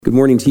Good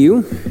morning to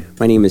you.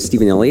 My name is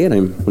Stephen Elliott.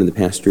 I'm one of the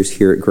pastors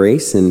here at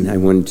Grace, and I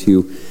wanted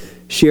to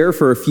share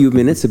for a few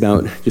minutes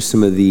about just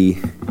some of the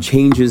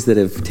changes that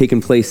have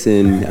taken place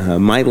in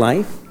my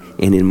life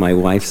and in my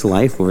wife's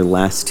life over the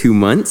last 2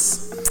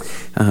 months.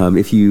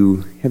 If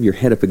you have your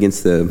head up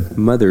against the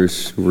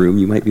mother's room,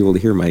 you might be able to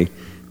hear my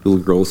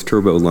little girl's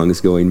turbo lungs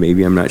going,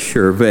 maybe, I'm not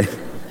sure, but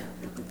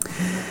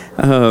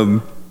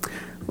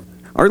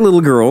our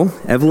little girl,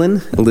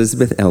 Evelyn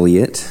Elizabeth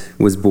Elliott,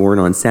 was born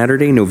on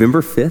Saturday,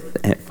 November 5th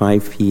at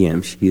 5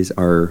 p.m. She is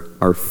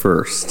our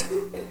first.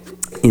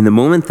 In the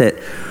moment that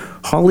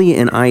Holly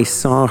and I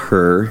saw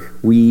her,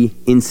 we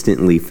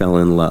instantly fell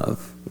in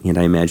love. And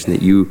I imagine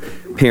that you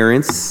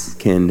parents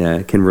can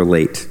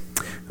relate.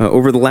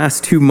 Over the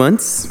last 2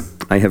 months,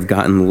 I have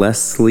gotten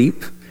less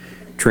sleep,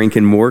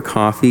 drinking more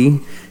coffee,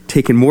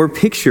 taken more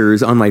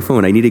pictures on my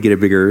phone. I need to get a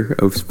bigger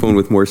phone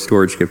with more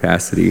storage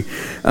capacity,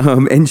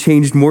 and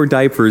changed more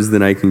diapers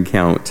than I can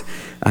count.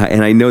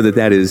 And I know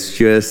that is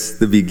just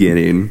the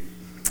beginning.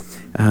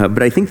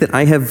 But I think that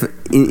I have,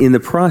 in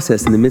the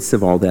process, in the midst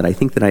of all that, I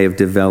think that I have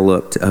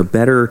developed a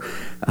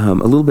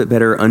little bit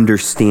better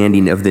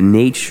understanding of the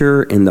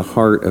nature and the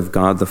heart of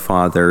God the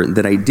Father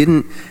that I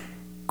didn't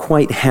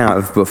quite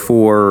have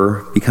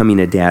before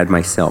becoming a dad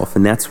myself.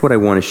 And that's what I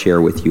want to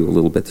share with you a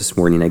little bit this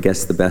morning. I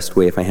guess the best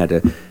way, if I had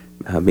to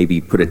maybe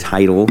put a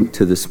title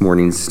to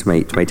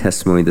my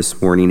testimony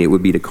this morning, it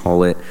would be to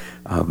call it,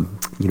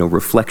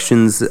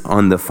 Reflections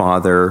of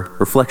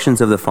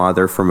the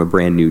Father from a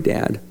Brand New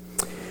Dad.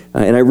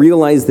 And I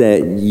realize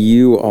that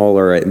you all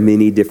are at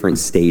many different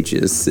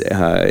stages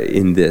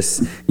in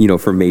this.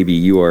 From maybe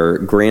you are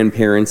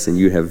grandparents and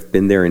you have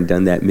been there and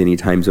done that many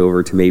times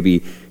over, to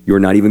maybe you're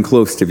not even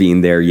close to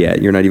being there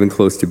yet. You're not even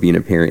close to being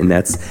a parent, and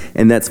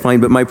that's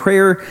fine. But my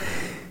prayer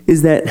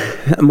is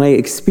that my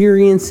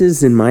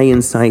experiences and my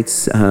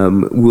insights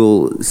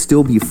will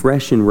still be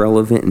fresh and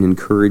relevant and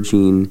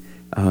encouraging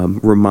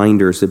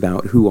reminders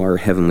about who our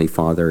Heavenly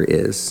Father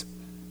is.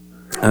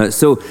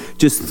 So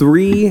just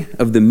 3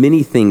 of the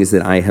many things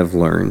that I have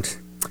learned.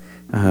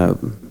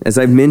 As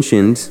I've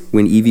mentioned,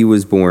 when Evie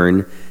was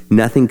born,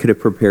 nothing could have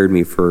prepared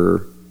me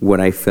for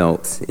what I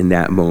felt in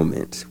that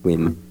moment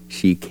when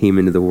she came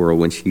into the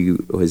world, when she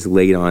was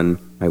laid on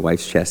my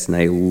wife's chest, and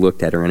I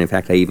looked at her, and in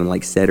fact, I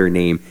even said her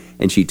name,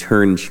 and she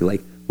turned, and she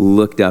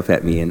looked up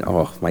at me, and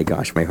oh my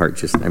gosh, my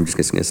heart I'm just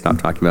going to stop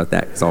talking about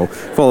that because I'll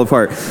fall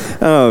apart.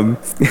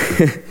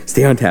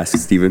 Stay on task,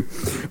 Stephen.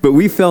 But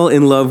we fell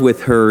in love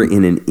with her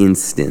in an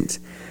instant.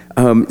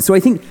 So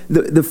I think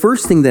the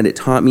first thing that it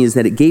taught me is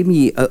that it gave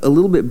me a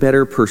little bit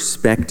better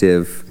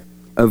perspective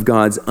of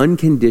God's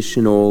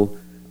unconditional,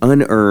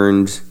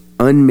 unearned,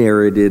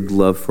 unmerited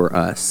love for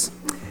us.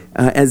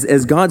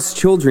 As God's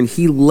children,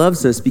 He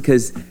loves us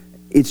because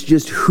it's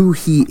just who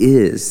He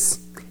is.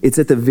 It's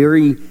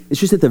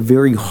just at the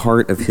very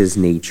heart of His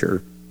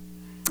nature.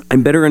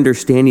 I'm better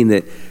understanding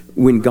that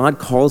when God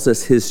calls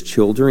us His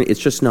children,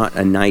 it's just not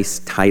a nice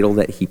title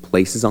that He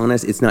places on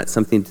us. It's not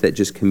something that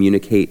just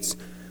communicates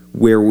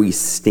where we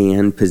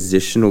stand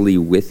positionally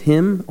with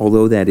Him,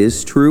 although that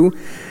is true.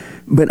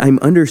 But I'm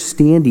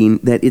understanding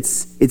that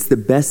it's the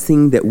best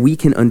thing that we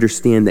can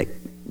understand that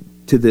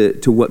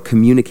to what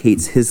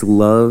communicates His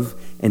love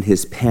and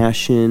His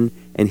passion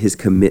and His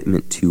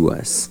commitment to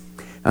us.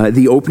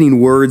 The opening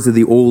words of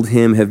the old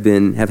hymn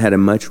have had a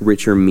much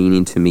richer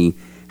meaning to me.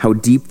 How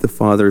deep the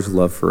Father's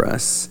love for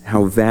us,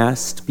 how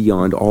vast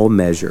beyond all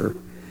measure,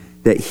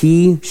 that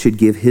He should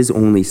give His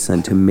only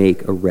Son to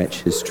make a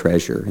wretch His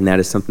treasure. And that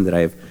is something that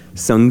I have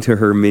sung to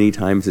her many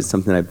times. It's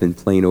something I've been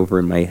playing over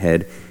in my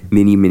head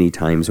many, many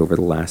times over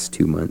the last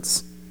 2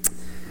 months.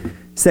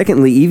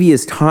 Secondly, Evie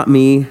has taught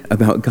me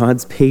about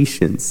God's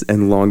patience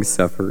and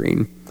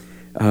long-suffering.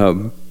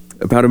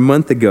 About a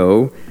month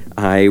ago,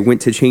 I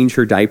went to change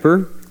her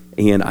diaper,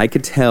 and I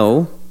could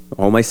tell,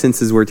 all my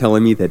senses were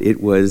telling me that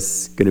it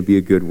was going to be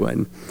a good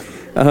one.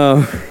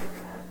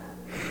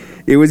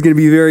 It was going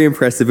to be very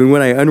impressive, and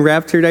when I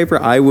unwrapped her diaper,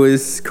 I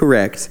was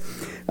correct.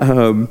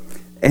 And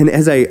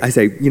as I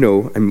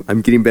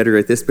I'm getting better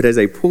at this, but as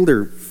I pulled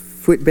her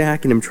foot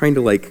back and I'm trying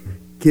to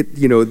get,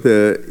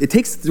 it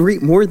takes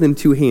more than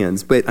 2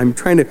 hands, but I'm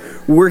trying to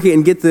work it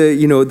and get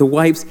the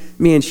wipes.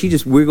 Man, she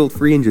just wiggled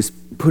free and just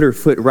put her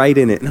foot right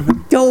in it. And I'm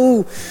like,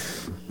 no,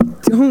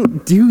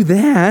 don't do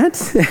that.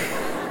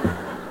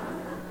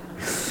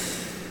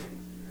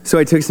 So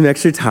I took some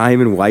extra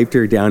time and wiped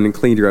her down and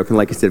cleaned her up. And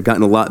like I said, I've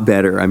gotten a lot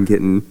better. I'm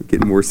getting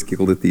more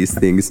skilled at these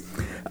things.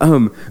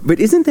 But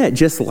isn't that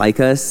just like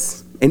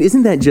us? And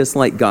isn't that just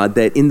like God,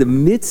 that in the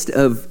midst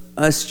of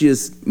us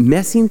just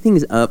messing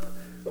things up,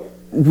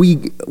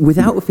 we,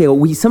 without fail,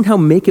 we somehow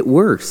make it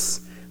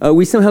worse.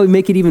 We somehow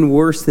make it even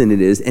worse than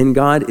it is. And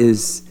God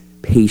is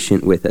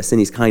patient with us. And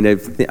He's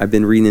I've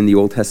been reading in the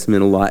Old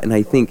Testament a lot, and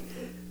I think,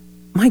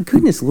 my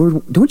goodness,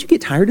 Lord, don't you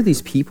get tired of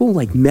these people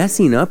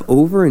messing up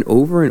over and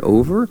over and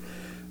over?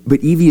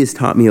 But Evie has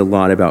taught me a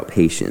lot about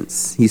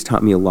patience. He's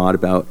taught me a lot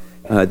about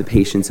the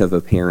patience of a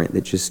parent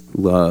that just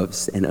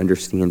loves and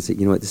understands that,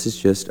 this is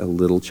just a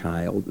little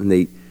child, and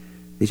they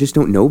just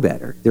don't know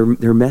better.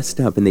 They're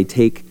messed up, and they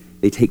take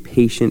They take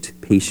patient,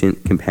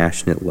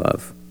 compassionate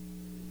love.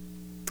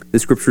 The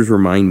scriptures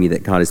remind me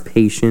that God is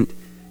patient,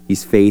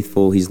 he's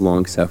faithful, he's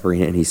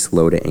long-suffering, and he's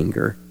slow to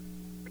anger.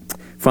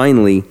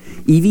 Finally,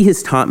 Evie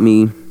has taught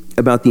me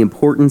about the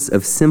importance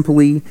of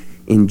simply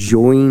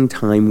enjoying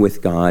time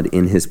with God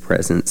in his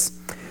presence.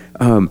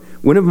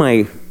 One of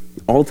my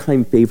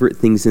all-time favorite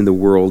things in the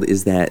world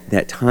is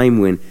that time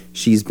when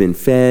she's been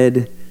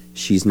fed,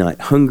 she's not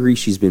hungry,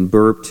 she's been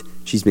burped,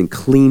 she's been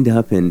cleaned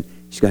up, and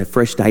she's got a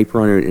fresh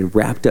diaper on her and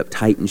wrapped up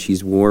tight, and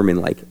she's warm, and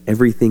like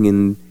everything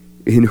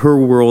in her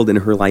world and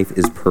her life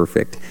is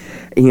perfect.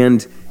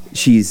 And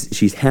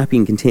she's happy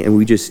and content, and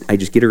I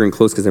just get her in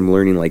close because I'm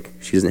learning like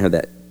she doesn't have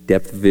that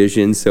depth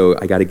vision, so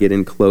I got to get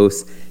in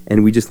close,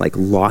 and we just like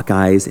lock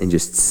eyes and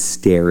just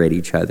stare at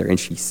each other. And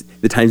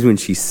the times when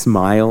she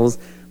smiles,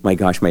 my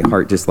gosh, my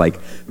heart just like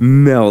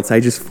melts. I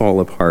just fall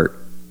apart.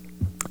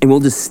 And we'll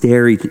just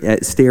stare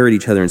at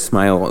each other and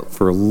smile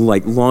for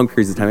like long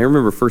periods of time. I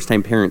remember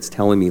first-time parents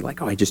telling me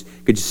like, "Oh, I just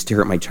could just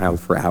stare at my child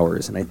for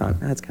hours," and I thought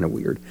that's kind of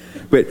weird.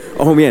 But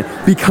oh man,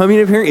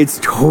 becoming a parent, it's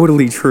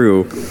totally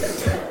true.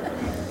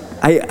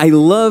 I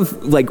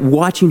love like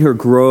watching her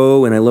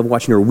grow, and I love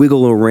watching her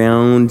wiggle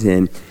around,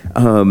 and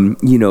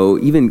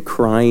even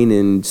crying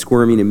and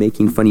squirming and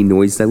making funny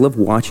noises. I love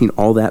watching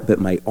all that, but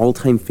my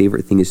all-time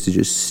favorite thing is to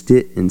just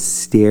sit and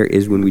stare.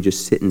 Is when we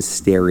just sit and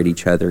stare at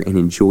each other and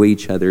enjoy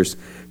each other's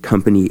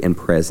company and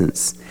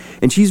presence.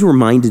 And she's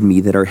reminded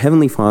me that our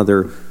Heavenly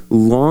Father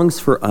longs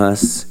for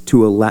us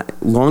to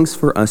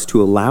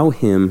allow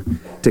him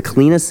to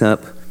clean us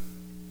up,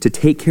 to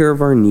take care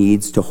of our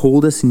needs, to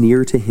hold us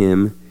near to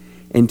him,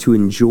 and to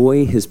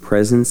enjoy his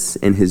presence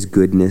and his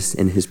goodness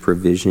and his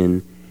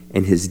provision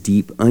and his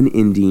deep,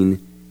 unending,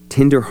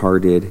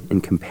 tender-hearted,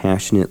 and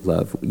compassionate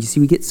love. You see,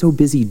 we get so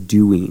busy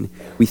doing.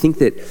 We think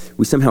that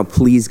we somehow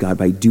please God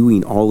by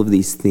doing all of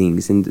these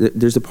things, and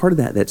there's a part of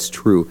that that's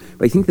true.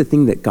 But I think the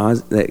thing that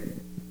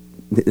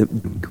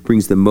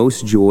brings the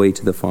most joy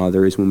to the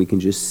Father is when we can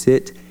just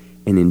sit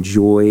and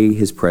enjoy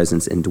his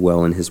presence and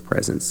dwell in his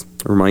presence.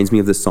 It reminds me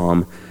of the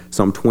Psalm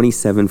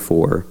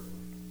 27:4.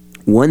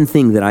 "One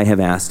thing that I have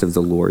asked of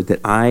the Lord, that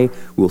I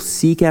will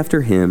seek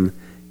after him,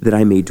 that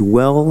I may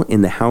dwell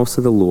in the house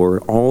of the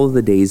Lord all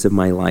the days of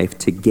my life,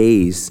 to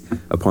gaze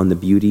upon the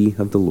beauty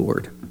of the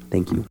Lord."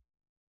 Thank you.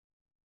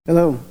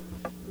 Hello.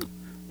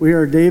 We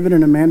are David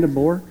and Amanda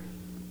Bohr.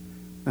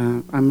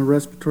 I'm a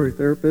respiratory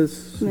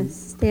therapist. I'm a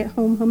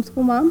stay-at-home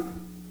homeschool mom.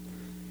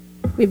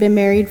 We've been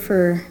married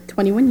for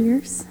 21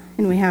 years,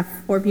 and we have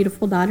 4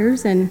 beautiful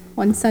daughters and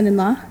 1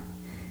 son-in-law.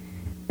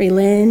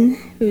 Raylyn,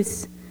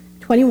 who's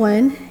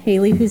 21,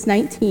 Haley, who's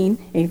 19,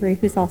 Avery,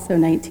 who's also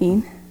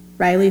 19,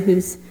 Riley,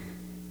 who's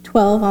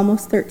 12,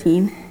 almost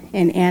 13,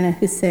 and Anna,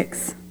 who's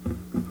 6.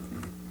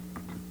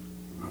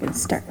 Good to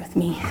start with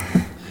me.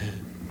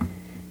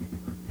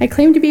 I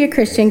claimed to be a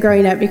Christian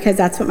growing up because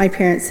that's what my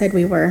parents said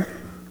we were,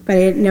 but I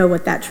didn't know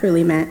what that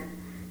truly meant.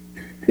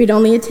 We'd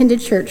only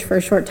attended church for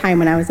a short time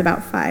when I was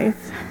about 5.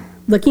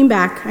 Looking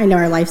back, I know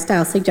our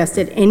lifestyle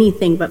suggested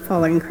anything but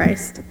following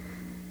Christ.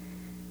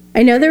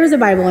 I know there was a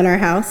Bible in our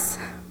house,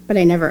 but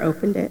I never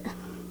opened it.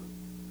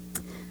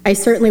 I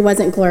certainly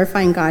wasn't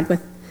glorifying God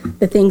with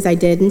the things I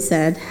did and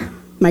said.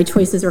 My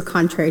choices were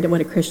contrary to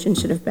what a Christian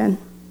should have been.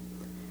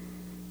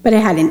 But I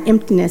had an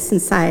emptiness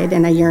inside,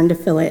 and I yearned to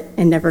fill it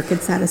and never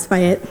could satisfy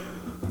it.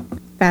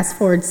 Fast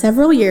forward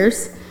several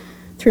years,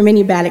 through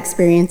many bad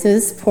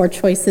experiences, poor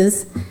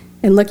choices,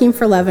 and looking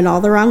for love in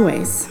all the wrong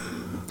ways.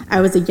 I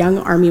was a young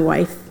Army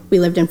wife. We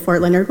lived in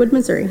Fort Leonard Wood,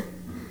 Missouri.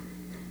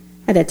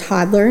 I had a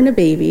toddler and a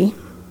baby,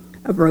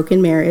 a broken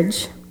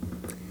marriage,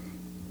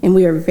 and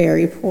we were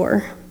very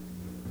poor.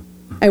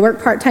 I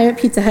worked part-time at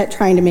Pizza Hut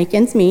trying to make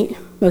ends meet.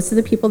 Most of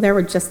the people there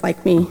were just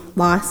like me,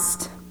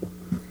 lost,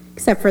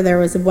 except for there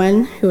was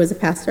one who was a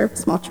pastor of a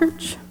small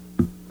church.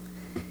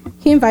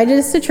 He invited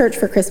us to church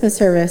for Christmas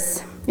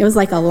service. It was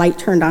like a light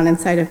turned on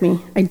inside of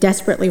me. I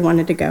desperately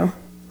wanted to go.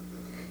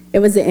 It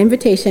was the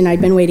invitation I'd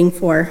been waiting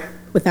for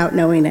without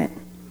knowing it.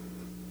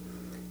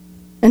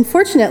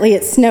 Unfortunately,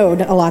 it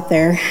snowed a lot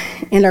there,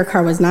 and our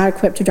car was not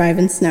equipped to drive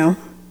in snow,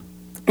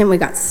 and we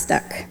got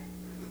stuck.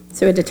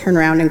 So we had to turn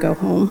around and go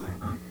home.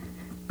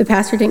 The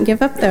pastor didn't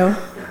give up, though.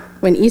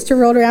 When Easter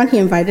rolled around, he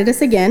invited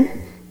us again,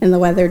 and the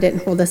weather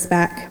didn't hold us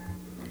back.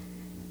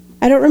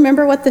 I don't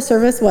remember what the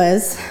service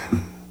was,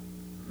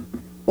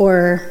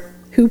 or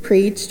who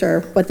preached, or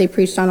what they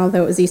preached on,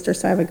 although it was Easter,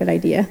 so I have a good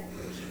idea.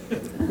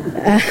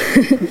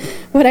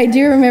 What I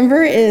do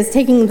remember is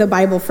taking the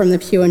Bible from the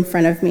pew in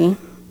front of me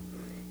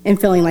and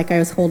feeling like I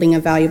was holding a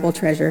valuable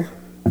treasure.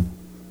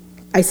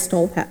 I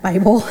stole that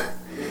Bible.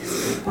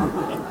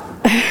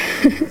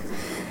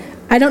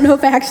 I don't know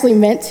if I actually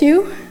meant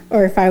to,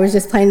 or if I was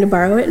just planning to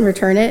borrow it and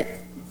return it,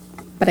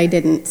 but I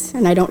didn't,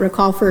 and I don't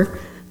recall for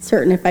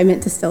certain if I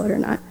meant to steal it or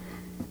not.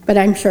 But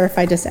I'm sure if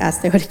I just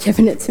asked, they would have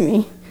given it to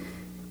me.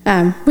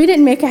 We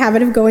didn't make a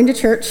habit of going to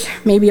church,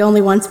 maybe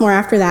only once more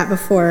after that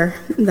before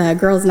the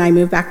girls and I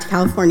moved back to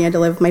California to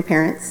live with my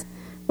parents,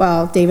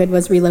 while David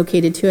was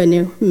relocated to a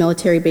new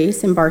military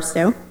base in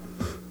Barstow.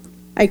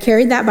 I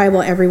carried that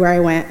Bible everywhere I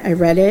went. I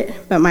read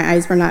it, but my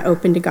eyes were not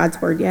open to God's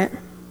word yet.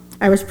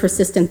 I was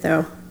persistent,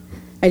 though.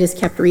 I just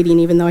kept reading,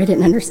 even though I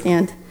didn't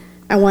understand.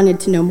 I wanted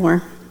to know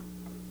more.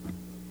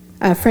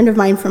 A friend of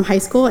mine from high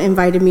school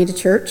invited me to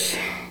church,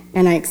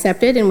 and I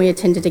accepted, and we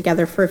attended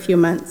together for a few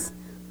months.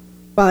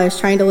 While I was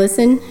trying to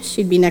listen,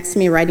 she'd be next to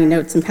me writing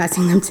notes and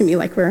passing them to me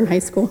like we were in high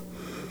school.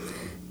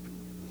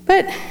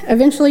 But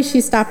eventually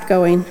she stopped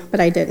going, but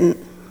I didn't.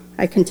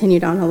 I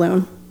continued on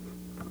alone.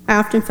 I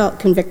often felt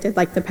convicted,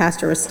 like the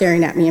pastor was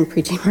staring at me and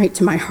preaching right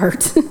to my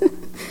heart.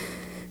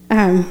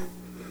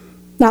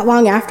 Not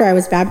long after, I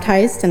was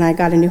baptized, and I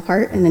got a new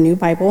heart and a new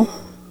Bible,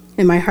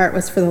 and my heart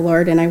was for the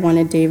Lord, and I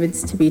wanted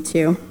David's to be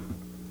too.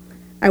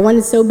 I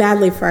wanted so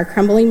badly for our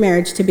crumbling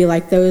marriage to be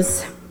like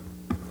those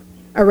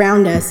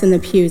around us in the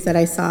pews that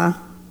I saw.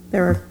 They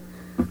were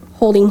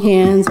holding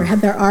hands or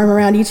had their arm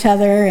around each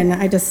other, and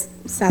I just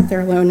sat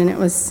there alone, and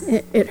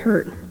it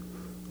hurt.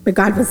 But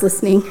God was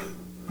listening.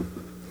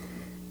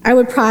 I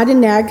would prod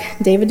and nag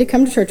David to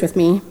come to church with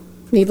me.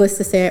 Needless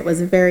to say, it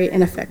was very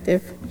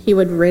ineffective. He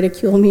would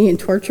ridicule me and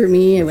torture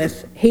me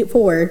with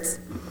hateful words.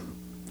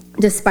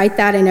 Despite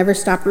that, I never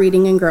stopped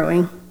reading and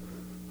growing,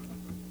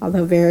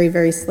 although very,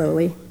 very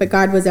slowly. But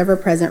God was ever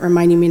present,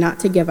 reminding me not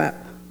to give up.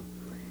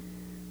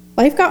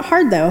 Life got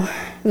hard, though.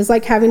 It was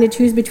like having to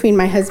choose between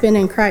my husband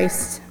and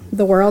Christ.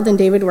 The world and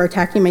David were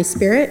attacking my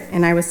spirit,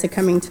 and I was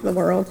succumbing to the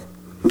world.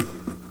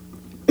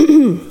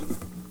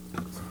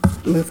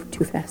 Moved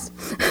too fast.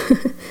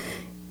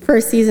 For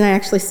a season, I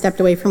actually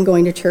stepped away from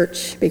going to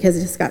church because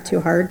it just got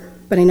too hard.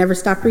 But I never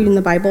stopped reading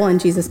the Bible,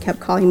 and Jesus kept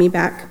calling me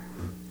back.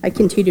 I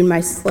continued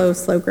my slow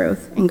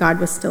growth, and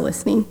God was still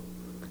listening.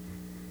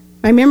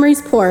 My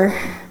memory's poor,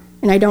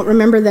 and I don't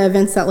remember the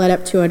events that led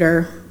up to it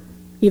or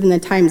even the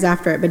times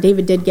after it, but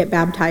David did get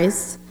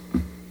baptized,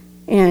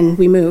 and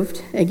we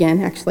moved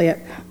again, actually up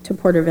to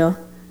Porterville.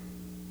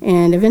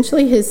 And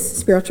eventually his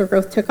spiritual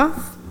growth took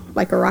off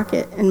like a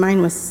rocket, and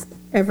mine was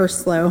ever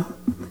slow.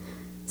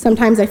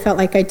 Sometimes I felt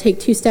like I'd take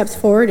 2 steps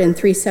forward and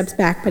 3 steps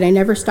back, but I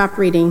never stopped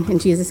reading, and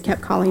Jesus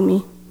kept calling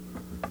me.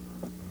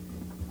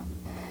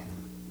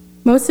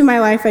 Most of my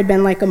life, I'd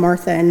been like a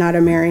Martha and not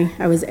a Mary.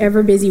 I was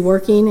ever busy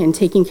working and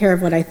taking care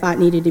of what I thought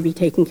needed to be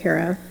taken care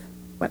of,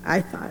 what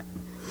I thought.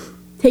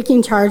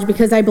 Taking charge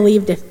because I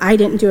believed if I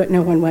didn't do it,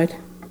 no one would.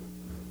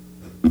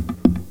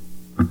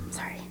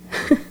 Sorry.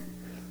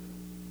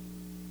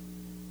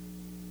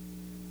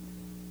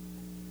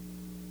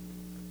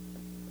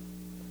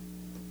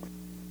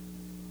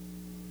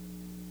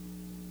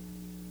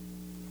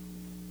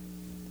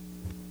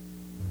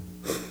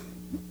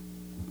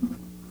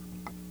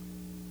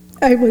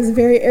 I was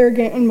very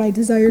arrogant in my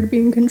desire to be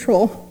in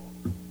control.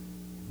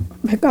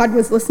 But God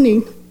was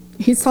listening.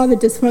 He saw the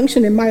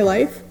dysfunction in my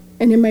life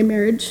and in my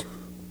marriage.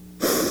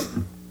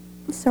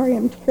 Sorry,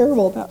 I'm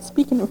terrible about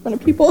speaking in front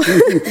of people.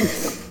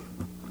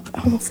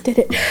 I almost did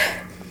it.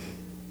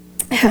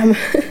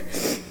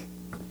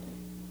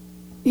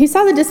 He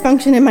saw the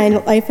dysfunction in my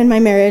life and my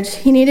marriage.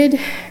 He knew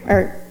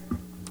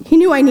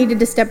I needed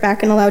to step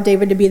back and allow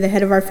David to be the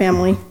head of our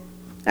family.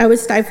 I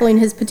was stifling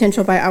his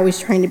potential by always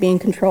trying to be in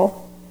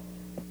control.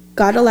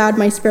 God allowed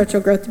my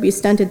spiritual growth to be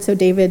stunted so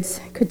David's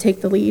could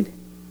take the lead,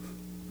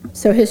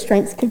 so his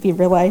strengths could be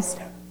realized.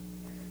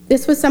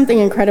 This was something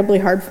incredibly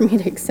hard for me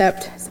to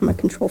accept, as I'm a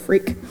control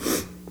freak.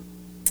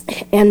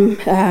 And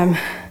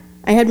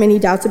I had many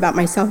doubts about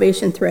my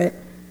salvation through it.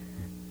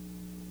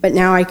 But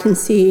now I can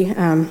see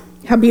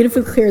how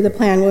beautifully clear the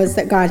plan was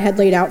that God had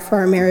laid out for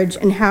our marriage,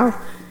 and how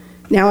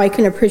now I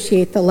can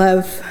appreciate the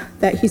love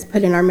that he's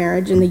put in our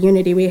marriage and the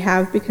unity we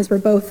have, because we're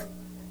both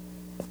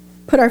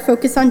put our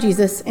focus on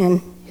Jesus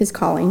and his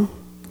calling.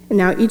 And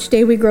now each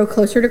day we grow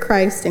closer to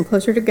Christ and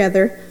closer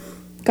together.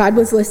 God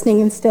was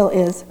listening and still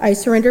is. I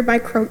surrendered my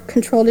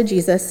control to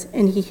Jesus,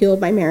 and he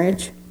healed my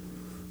marriage.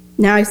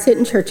 Now I sit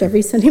in church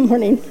every Sunday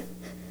morning,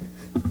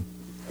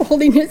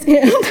 holding his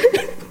hand.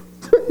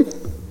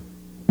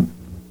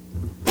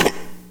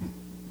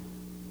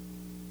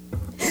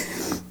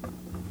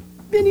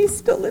 And he's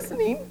still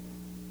listening.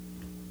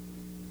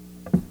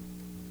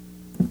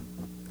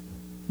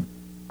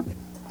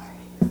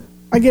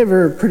 I give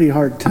her a pretty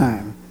hard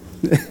time.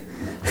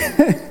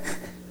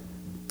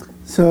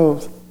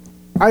 So,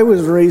 I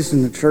was raised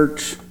in the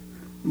church,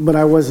 but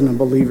I wasn't a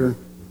believer.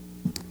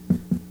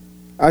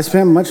 I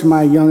spent much of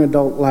my young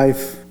adult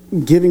life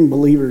giving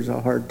believers a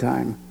hard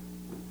time.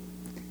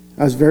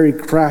 I was very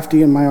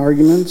crafty in my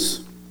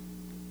arguments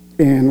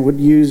and would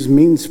use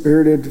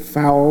mean-spirited,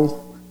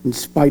 foul, and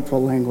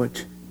spiteful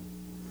language,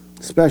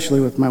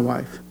 especially with my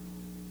wife.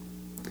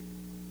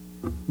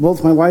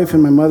 Both my wife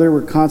and my mother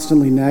were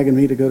constantly nagging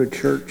me to go to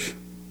church,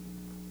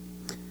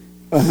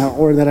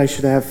 or that I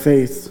should have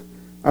faith.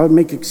 I would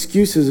make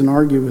excuses and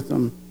argue with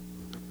them.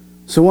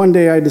 So one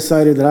day I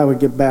decided that I would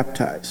get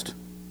baptized.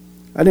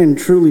 I didn't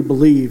truly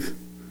believe,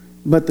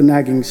 but the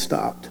nagging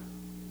stopped.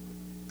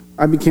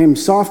 I became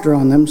softer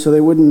on them so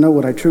they wouldn't know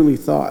what I truly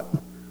thought.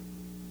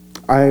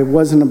 I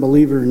wasn't a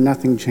believer and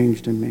nothing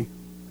changed in me.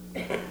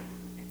 A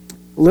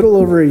little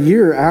over a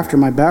year after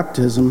my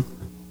baptism,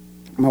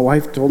 my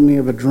wife told me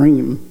of a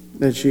dream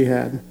that she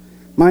had.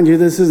 Mind you,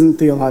 this isn't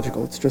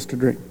theological, it's just a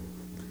dream.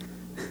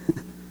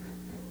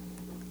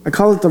 I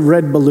call it the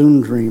red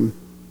balloon dream.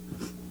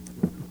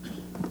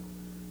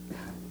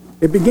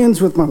 It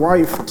begins with my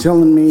wife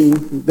telling me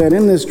that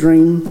in this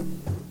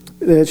dream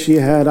that she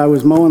had, I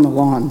was mowing the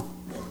lawn.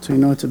 So you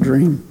know it's a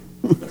dream.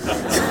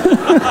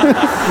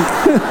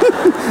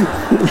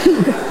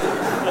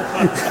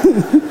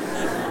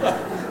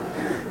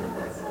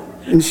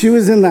 And she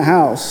was in the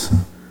house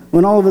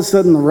when all of a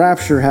sudden the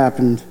rapture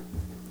happened.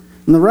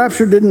 And the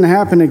rapture didn't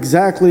happen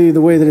exactly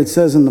the way that it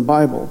says in the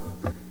Bible.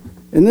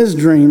 In this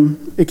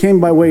dream, it came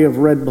by way of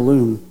red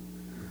balloon.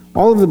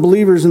 All of the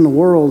believers in the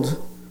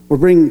world were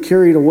being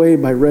carried away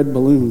by red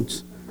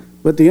balloons,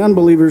 but the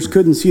unbelievers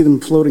couldn't see them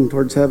floating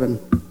towards heaven.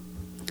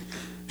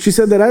 She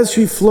said that as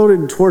she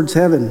floated towards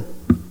heaven,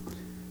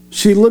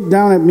 she looked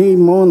down at me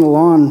mowing the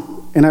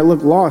lawn, and I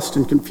looked lost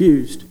and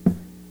confused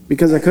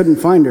because I couldn't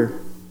find her.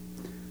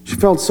 She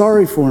felt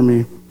sorry for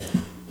me.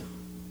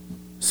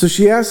 So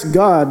she asked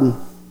God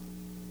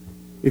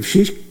if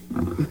she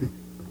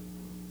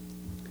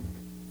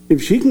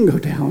can go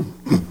down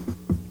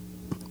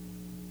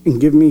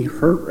and give me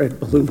her red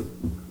balloon.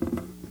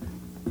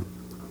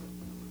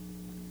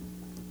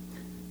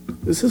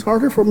 This is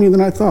harder for me than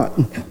I thought.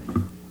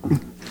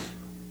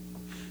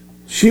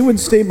 She would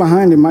stay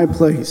behind in my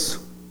place,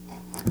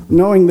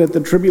 knowing that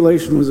the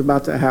tribulation was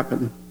about to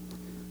happen.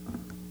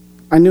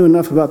 I knew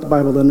enough about the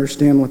Bible to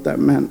understand what that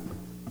meant.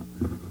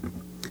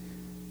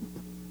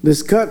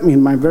 This cut me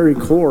in my very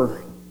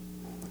core.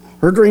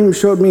 Her dream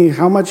showed me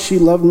how much she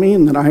loved me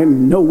and that I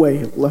in no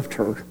way left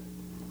her.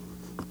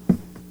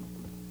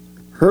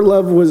 Her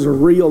love was a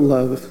real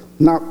love,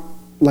 not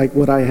like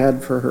what I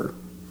had for her.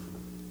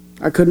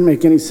 I couldn't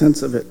make any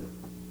sense of it.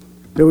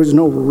 There was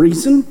no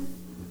reason.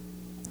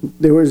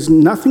 There was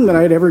nothing that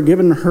I'd ever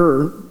given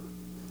her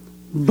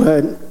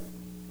but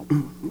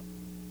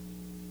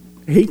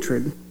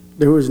hatred.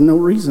 There was no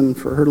reason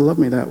for her to love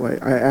me that way.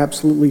 I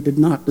absolutely did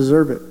not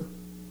deserve it.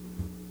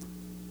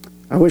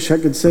 I wish I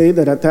could say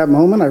that at that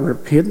moment I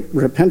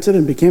repented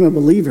and became a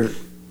believer,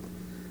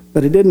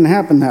 but it didn't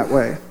happen that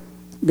way.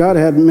 God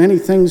had many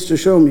things to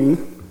show me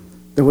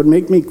that would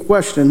make me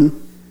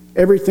question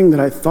everything that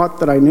I thought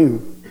that I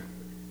knew.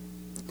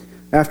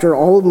 After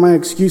all of my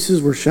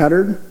excuses were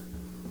shattered,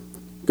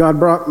 God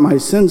brought my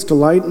sins to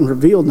light and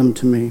revealed them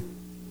to me.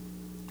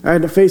 I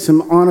had to face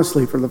Him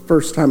honestly for the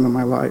first time in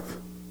my life,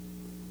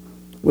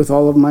 with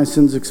all of my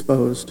sins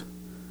exposed.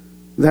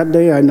 That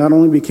day, I not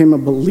only became a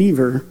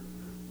believer,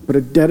 but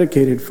a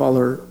dedicated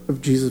follower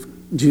of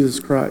Jesus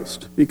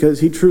Christ, because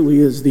He truly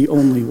is the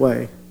only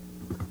way.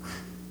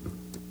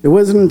 It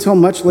wasn't until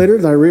much later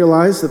that I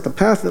realized that the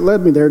path that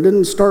led me there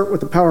didn't start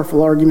with a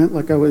powerful argument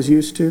like I was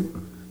used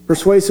to,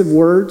 persuasive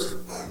words,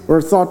 or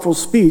a thoughtful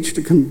speech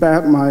to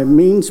combat my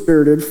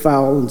mean-spirited,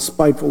 foul, and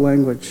spiteful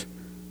language.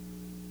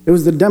 It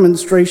was the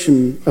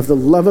demonstration of the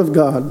love of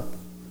God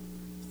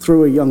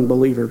through a young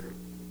believer.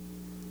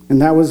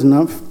 And that was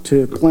enough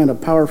to plant a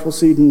powerful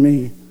seed in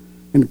me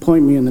and to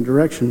point me in the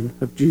direction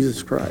of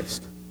Jesus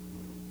Christ.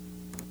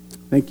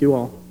 Thank you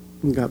all,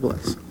 and God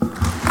bless.